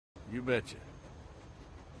You betcha.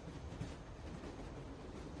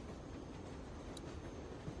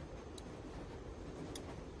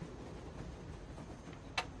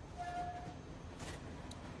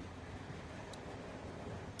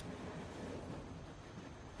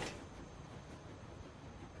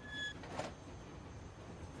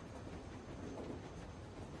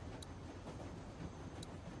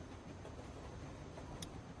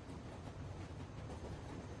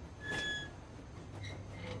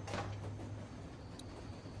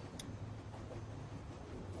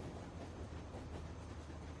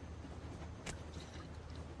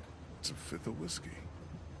 It's a fifth of whiskey.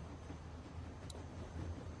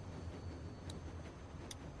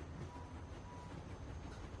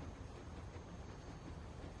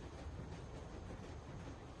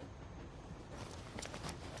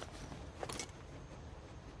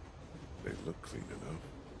 They look clean enough.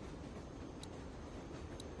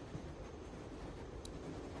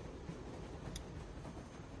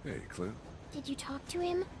 Hey, Clint. Did you talk to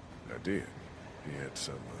him? I did. He had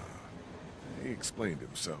some, he explained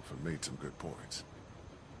himself and made some good points.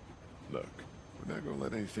 Look, we're not gonna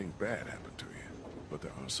let anything bad happen to you, but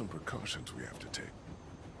there are some precautions we have to take.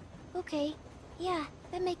 Okay. Yeah,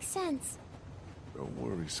 that makes sense. Don't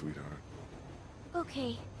worry, sweetheart.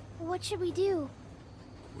 Okay. What should we do?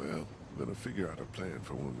 Well, we're gonna figure out a plan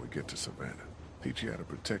for when we get to Savannah. Teach you how to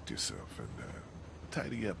protect yourself and,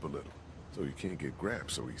 tidy up a little, so you can't get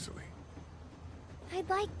grabbed so easily. I'd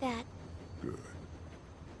like that. Good.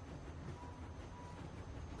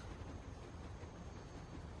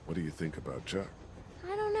 What do you think about Chuck?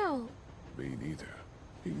 I don't know. Me neither.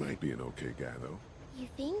 He might be an okay guy, though. You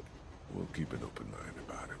think? We'll keep an open mind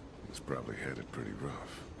about him. He's probably headed pretty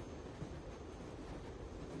rough.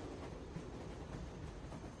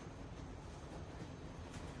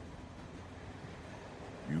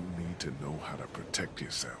 You need to know how to protect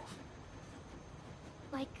yourself.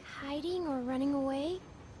 Like hiding or running away?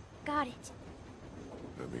 Got it.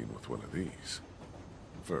 I mean, with one of these.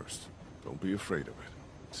 First, don't be afraid of it.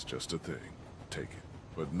 It's just a thing. Take it.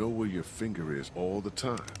 But know where your finger is all the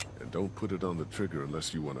time. And don't put it on the trigger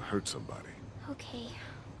unless you want to hurt somebody. Okay.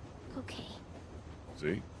 Okay.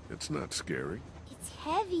 See? It's not scary. It's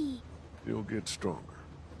heavy. You'll get stronger.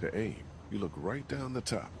 To aim, you look right down the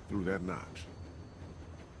top, through that notch.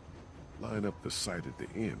 Line up the sight at the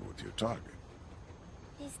end with your target.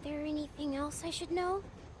 Is there anything else I should know?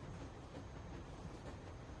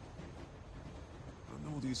 I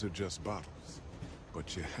know these are just bottles,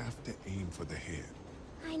 but you have to aim for the head.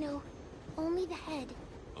 I know. Only the head.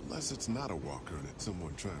 Unless it's not a walker and it's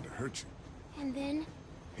someone trying to hurt you. And then?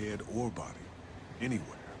 Head or body. Anywhere.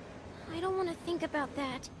 I don't want to think about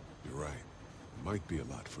that. You're right. It might be a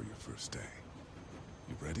lot for your first day.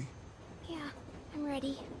 You ready? Yeah, I'm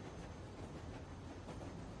ready.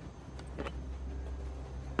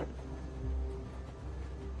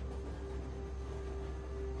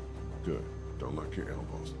 Good. Don't lock your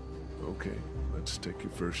elbows. Okay, let's take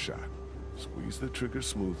your first shot. Squeeze the trigger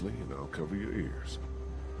smoothly and I'll cover your ears.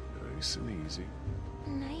 Nice and easy.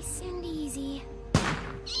 Nice and easy.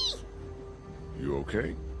 You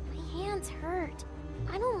okay? My hands hurt.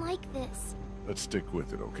 I don't like this. Let's stick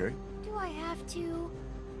with it, okay? Do I have to?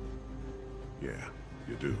 Yeah,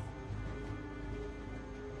 you do.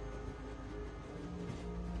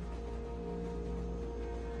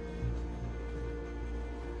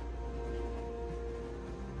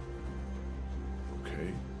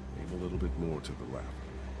 Okay, aim a little bit more to the left.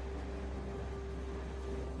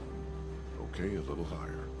 Okay, a little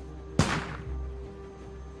higher.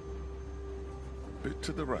 A bit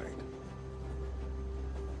to the right.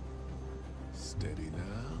 Steady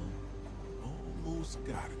now. Almost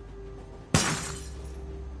got it.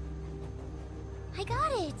 I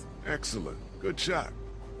got it! Excellent. Good shot.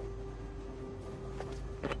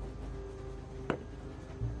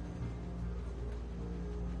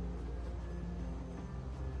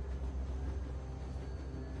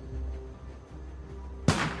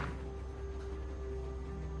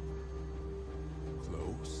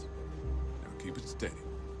 Close. Now keep it steady.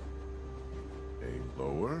 Aim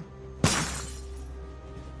lower.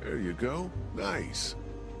 There you go. Nice.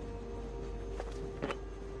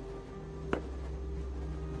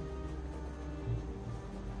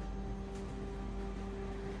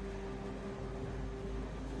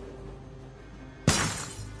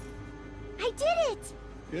 I did it!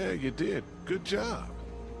 Yeah, you did. Good job.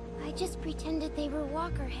 I just pretended they were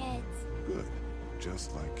walker heads. Good.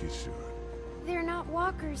 Just like you should. They're not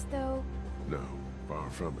walkers, though. No, far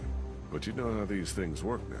from it. But you know how these things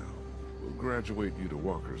work now. We'll graduate you to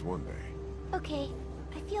walkers one day. Okay,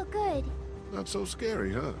 I feel good. Not so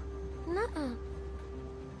scary, huh? Nuh-uh.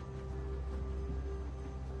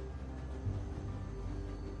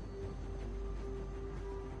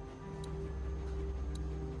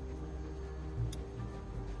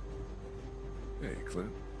 Flynn.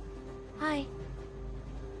 Hi.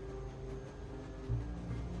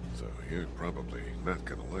 So you're probably not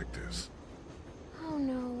gonna like this. Oh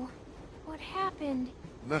no. What happened?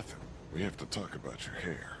 Nothing. We have to talk about your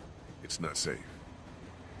hair. It's not safe.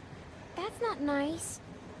 That's not nice.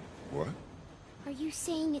 What? Are you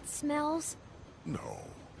saying it smells? No.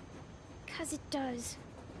 'Cause it does.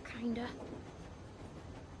 Kinda.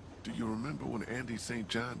 Do you remember when Andy St.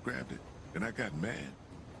 John grabbed it and I got mad?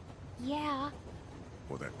 Yeah.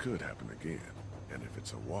 Well, that could happen again. And if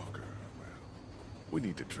it's a walker, well, we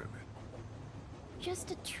need to trim it.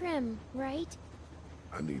 Just a trim, right?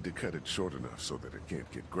 I need to cut it short enough so that it can't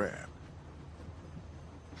get grabbed.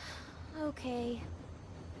 Okay.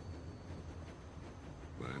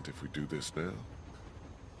 Mind if we do this now?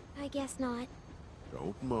 I guess not.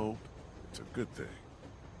 Don't mope. It's a good thing.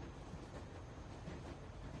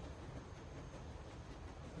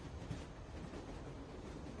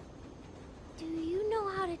 Do you know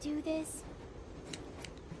how to do this?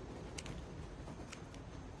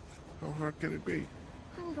 How hard can it be?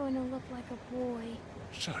 I'm going to look like a boy.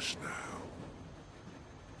 Shush now.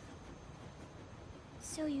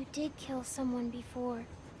 So you did kill someone before.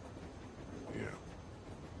 Yeah,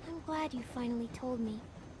 I'm glad you finally told me.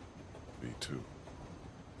 me too.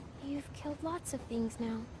 You've killed lots of things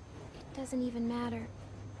now. It doesn't even matter.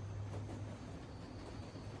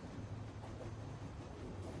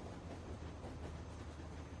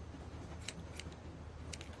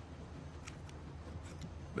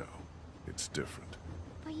 No, it's different.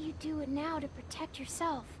 But you do it now to protect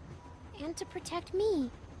yourself. And to protect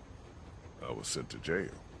me. I was sent to jail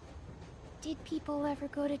Did people ever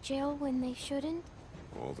go to jail when they shouldn't?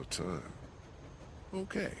 all the time.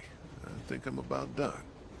 Okay, I think I'm about done.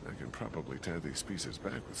 I can probably tie these pieces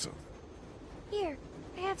back with something. Here,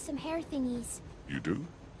 I have some hair thingies. You do?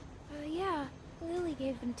 Yeah. Lily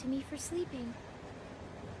gave them to me for sleeping.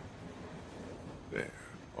 There,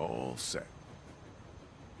 all set.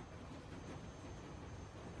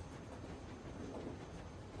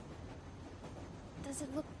 Does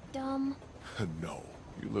it look dumb? No,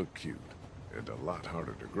 you look cute, and a lot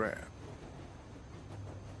harder to grab.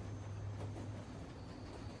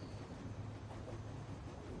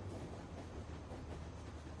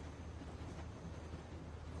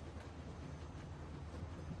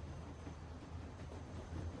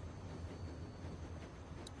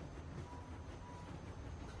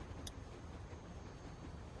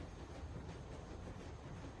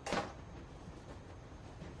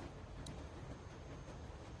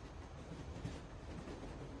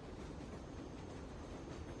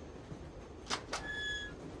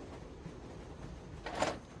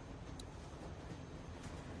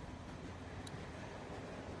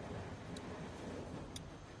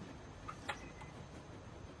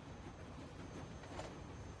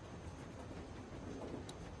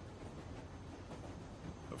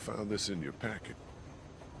 I found this in your packet.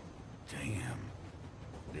 Damn.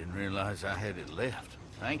 Didn't realize I had it left.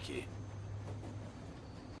 Thank you.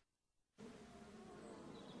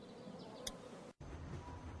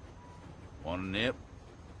 Want a nip?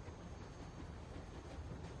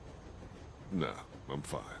 Nah, I'm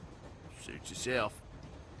fine. Suit yourself.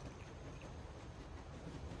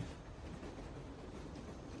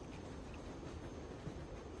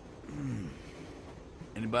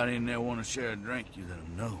 Anybody in there want to share a drink, you let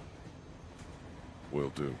them know. Will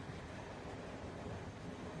do.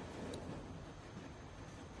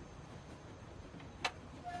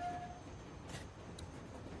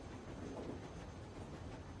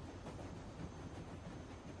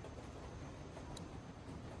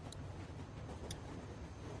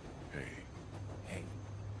 Hey, Hey,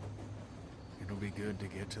 it'll be good to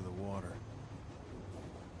get to the water.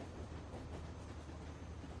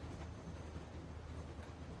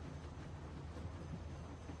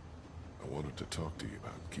 I wanted to talk to you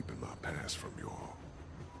about keeping my past from you all.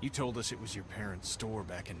 You told us it was your parents' store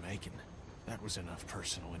back in Macon. That was enough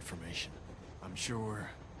personal information. I'm sure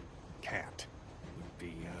Kat would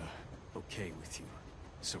be, okay with you.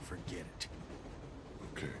 So forget it.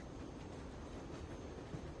 Okay.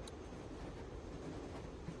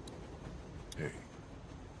 Hey,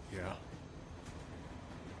 Yeah?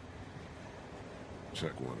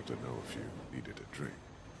 Chuck wanted to know if you needed a drink.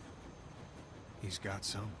 He's got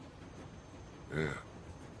some. Yeah.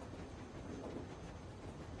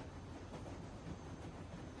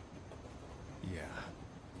 Yeah,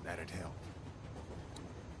 that'd help.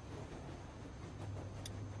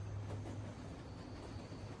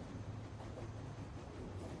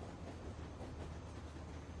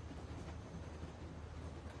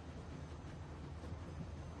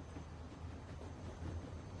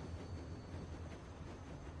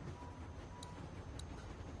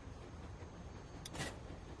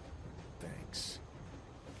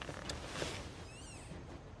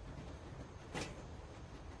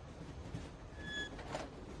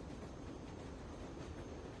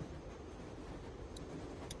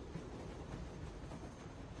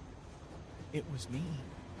 It was me.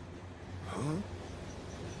 Huh?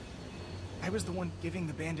 I was the one giving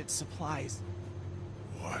the bandits supplies.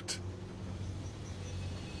 What?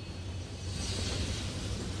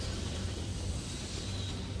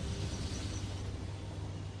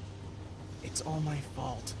 It's all my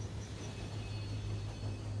fault.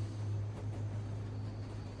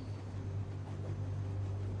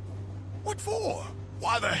 What for?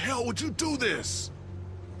 Why the hell would you do this?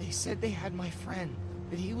 They said they had my friend,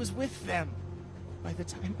 that he was with them. By the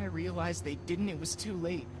time I realized they didn't, it was too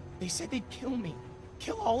late. They said they'd kill me.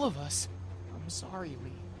 Kill all of us. I'm sorry,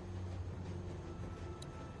 Lee.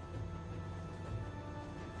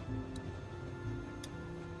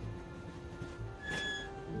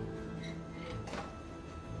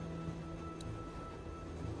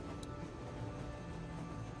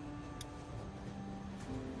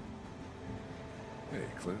 Hey,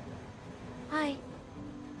 Clint. Hi.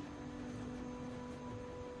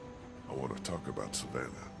 I want to talk about Savannah.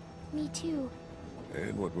 Me too.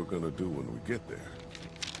 And what we're gonna do when we get there.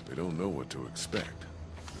 We don't know what to expect.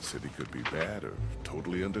 The city could be bad or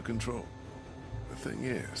totally under control. The thing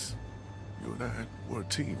is, you and I, we're a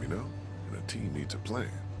team, you know? And a team needs a plan.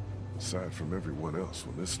 Aside from everyone else,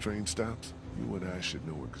 when this train stops, you and I should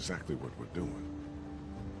know exactly what we're doing.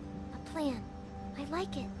 A plan. I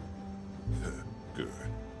like it. Good.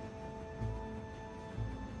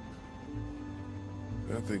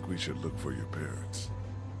 I think we should look for your parents.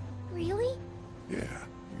 Really? Yeah,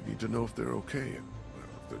 you need to know if they're okay, and, well,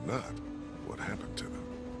 if they're not, what happened to them.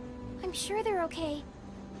 I'm sure they're okay.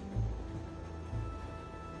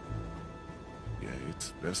 Yeah,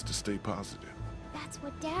 it's best to stay positive. That's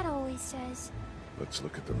what Dad always says. Let's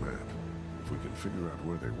look at the map. If we can figure out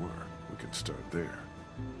where they were, we can start there.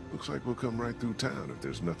 Looks like we'll come right through town if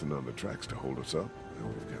there's nothing on the tracks to hold us up. And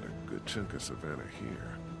we've got a good chunk of Savannah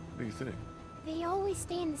here. What do you think? They always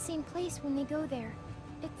stay in the same place when they go there.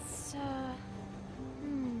 It's,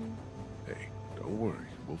 Hey, don't worry.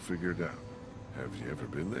 We'll figure it out. Have you ever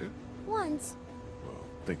been there? once. Well,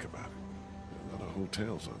 think about it. There are a lot of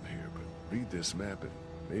hotels on here, but read this map and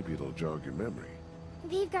maybe it'll jog your memory.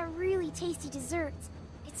 They've got really tasty desserts.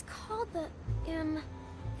 It's called the,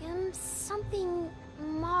 something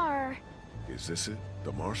Mar. Is this it?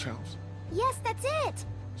 The Marsh House? Yes, that's it!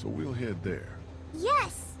 So we'll head there.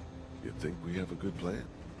 Yes! You think we have a good plan?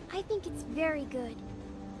 I think it's very good.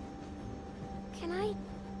 Can I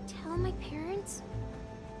tell my parents?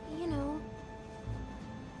 You know.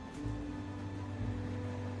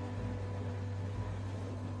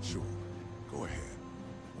 Sure. Go ahead.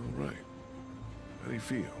 All right. How do you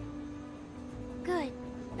feel? Good.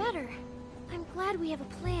 Better. I'm glad we have a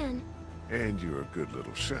plan. And you're a good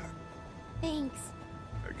little shot. Thanks.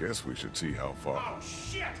 I guess we should see how far. Oh,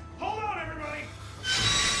 shit! Hold